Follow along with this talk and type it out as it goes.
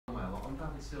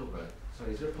Martin Silva,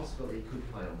 sorry, is there a possibility he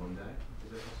could play on Monday?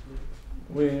 Is there a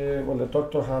possibility? Well, the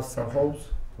doctor has some hopes.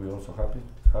 We also have it.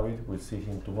 We'll see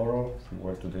him tomorrow. He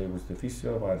worked today with the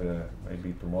physio, but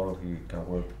maybe tomorrow he can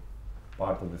work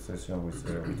part of the session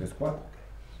with the squad.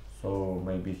 So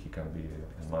maybe he can be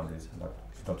on Monday, but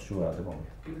it's not sure at the moment.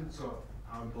 Given sort of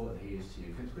how important he is to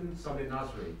you, can Samir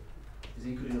Nasri, is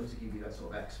he good enough to give you that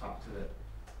sort of X factor that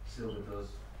Silva does?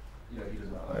 You know, he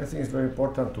doesn't. I think it's very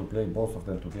important to play both of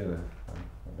them together.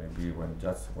 Maybe when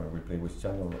we play with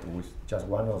just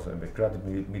one of them, the creative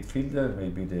midfielder,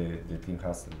 maybe the team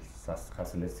has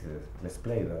less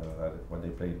play when they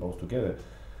play both together.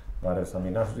 But as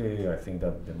Samir Nasri, I think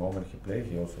that the moment he plays,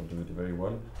 he also do it very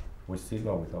well with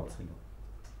Silva, without Silva.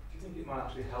 Do you think it might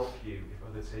actually help you if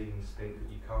other teams think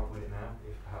that you can't win it now,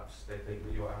 if perhaps they think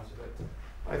that you're out of it?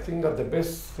 I think that the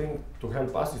best thing to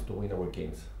help us is to win our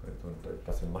games. It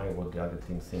doesn't mind what the other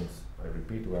team thinks. I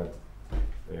repeat,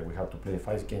 we have to play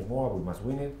 5 games more, we must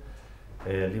win it.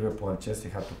 Liverpool and Chelsea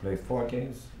have to play 4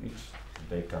 games each.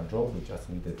 They can draw, we just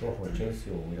need a draw from Chelsea,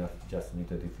 or we just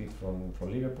need a defeat from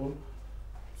Liverpool.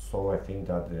 So I think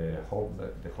that the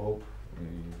hope we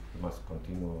must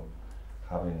continue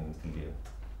having till the end.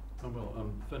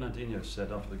 Well, Fernandinho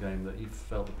said after the game that he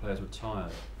felt the players were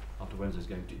tired after Wednesday's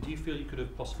game. Do you feel you could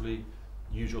have possibly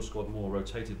used your squad more,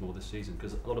 rotated more this season?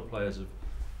 Because a lot of players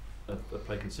have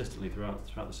played consistently throughout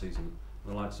the season.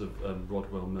 The likes of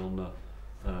Rodwell, Milner,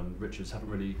 Richards haven't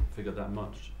really figured that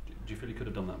much. Do you feel you could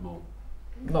have done that more?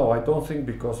 No, I don't think,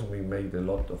 because we made a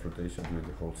lot of rotation during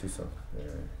the whole season.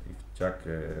 If Jack,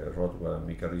 Rodwell and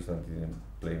Mika Risland didn't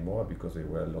play more because they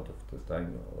were a lot of the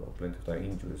time, or plenty of time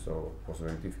injured, so it was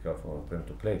very difficult for them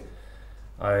to play.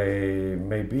 I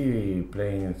may be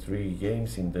playing 3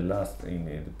 games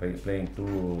playing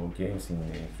 2 games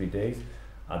in 3 days.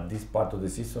 At this part of the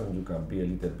season, you can be a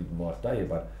little bit more tired,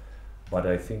 but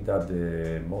I think that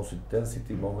the most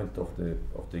intensity moment of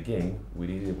the game we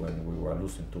did it when we were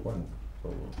losing 2-1. So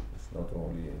it's not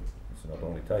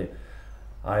only tired.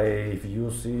 If you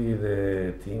see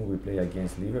the team we play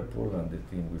against Liverpool and the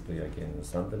team we play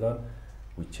against Sunderland,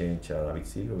 we changed David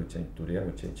Silva, we changed Turia,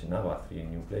 we changed Nava, 3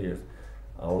 new players.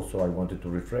 Also, I wanted to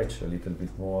refresh a little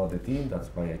bit more the team. That's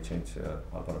why I changed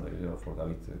Alvaro Negredo for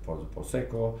David for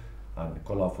Seco and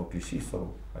Cola for Clichy.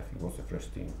 So I think it was a fresh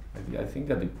team. I think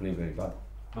that they play very bad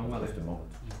at the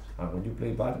moment. And when you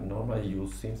play bad, normally you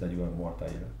seem that you are more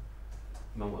tired.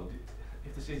 Manuel,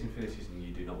 if the season finishes and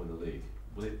you do not win the league,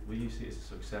 will you see it as a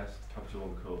success, Capital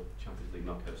One Cup, Champions League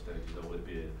knockout stages, or will it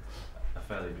be a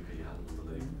failure because you haven't won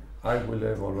the league? I will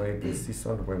evaluate the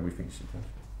season when we finish it.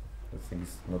 I think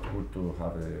it's not good to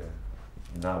have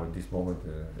now at this moment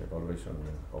evaluation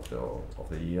of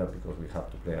the year, because we have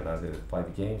to play another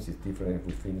 5 games. It's different if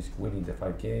we finish winning the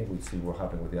 5 games. We'll see what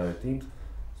happens with the other teams,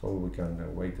 so we can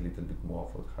wait a little bit more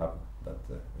for have that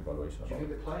evaluation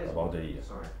about the year.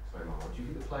 Sorry, Marlon. Do you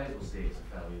think the players will see it as a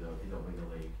failure though if you don't win the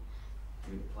league?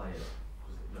 Do you think the players,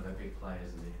 because they're big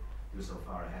players and they were so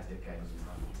far ahead of games and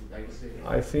time, do you think they will see it?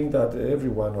 I think that every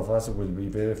one of us will be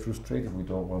very frustrated if we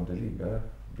don't win the league.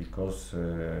 Because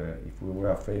if we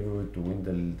were favourite to win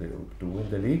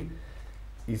the league,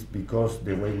 it's because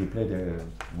the way we played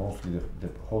mostly the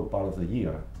whole part of the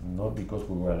year, not because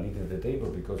we were leading the table.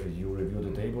 Because if you review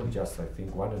the table, just I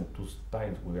think 1 and 2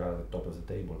 times we are at the top of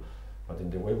the table. But in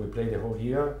the way we play the whole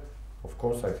year, of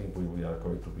course, I think we are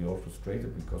going to be all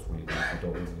frustrated because if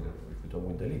we don't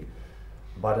win the league.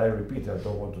 But I repeat, I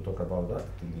don't want to talk about that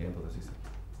till the end of the season.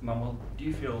 Manuel, do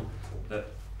you feel that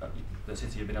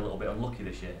City have been a little bit unlucky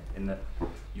this year in that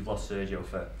you've lost Sergio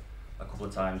for a couple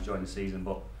of times during the season,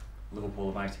 but Liverpool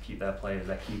have managed to keep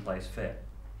their key players fit?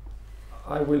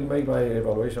 I will make my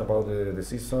evaluation about the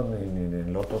season in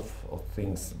a lot of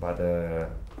things, but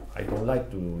I don't like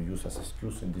to use as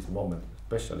excuse in this moment,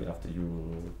 especially after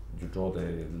you draw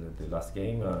the last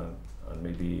game and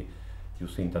maybe you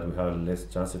think that we have less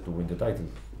chances to win the title.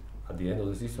 At the end of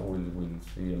the season, we'll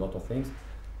see a lot of things.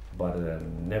 But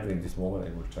never in this moment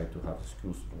I will try to have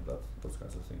excuse for those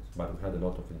kinds of things. But we had a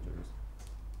lot of injuries.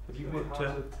 Have you worked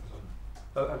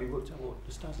out what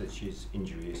Nastasic's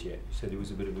injury is yet? You said it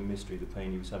was a bit of a mystery, the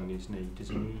pain he was having in his knee. Does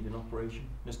he need an operation?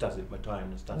 Nastasic.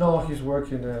 No, he's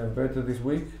working better this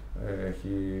week.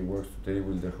 He works today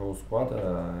with the whole squad.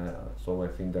 So I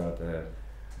think that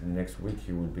next week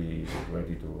he will be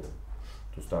ready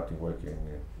to start working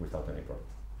without any problem.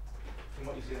 From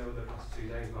what you've seen over the past 2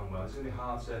 days, Manuel, it's going to be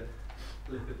hard to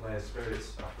lift the players'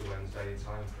 spirits after Wednesday in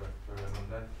time for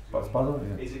Monday.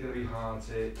 Pardon? Yeah. Is it going to be hard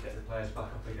to get the players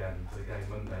back up again for the game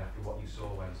Monday after what you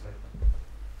saw Wednesday?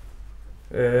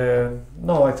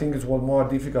 No, I think it was more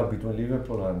difficult between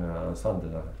Liverpool and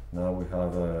Sunderland. Now we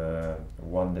have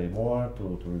 1 day more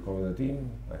to recover the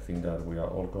team. I think that we are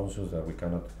all conscious that we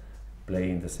cannot play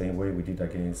in the same way we did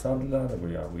against Sunderland.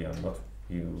 We are not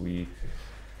we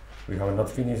have not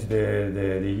finished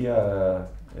the year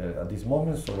at this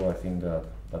moment, so I think that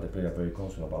the players are very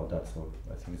conscious about that. So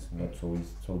I think it's not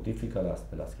so difficult as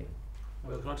the last game.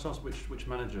 Well, can I just ask which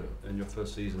manager in your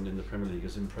first season in the Premier League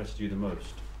has impressed you the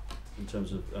most in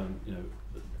terms of the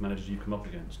managers you've come up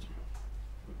against?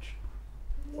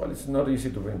 Well, it's not easy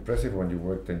to be impressive when you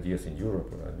work 10 years in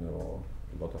Europe. You know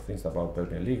a lot of things about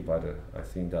Premier League, but I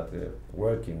think that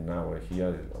working now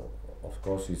here, of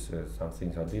course, some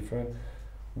things are different.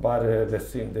 But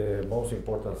the most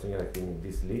important thing I think in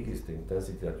this league is the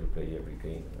intensity that you play every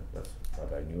game. That's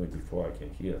what I knew it before I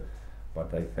came here.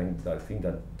 But I think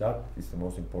that is the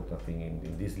most important thing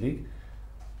in this league,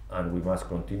 and we must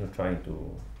continue trying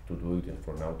to do it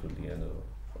from now to the end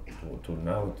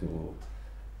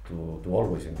to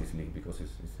always in this league, because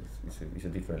it's a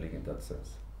different league in that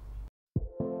sense.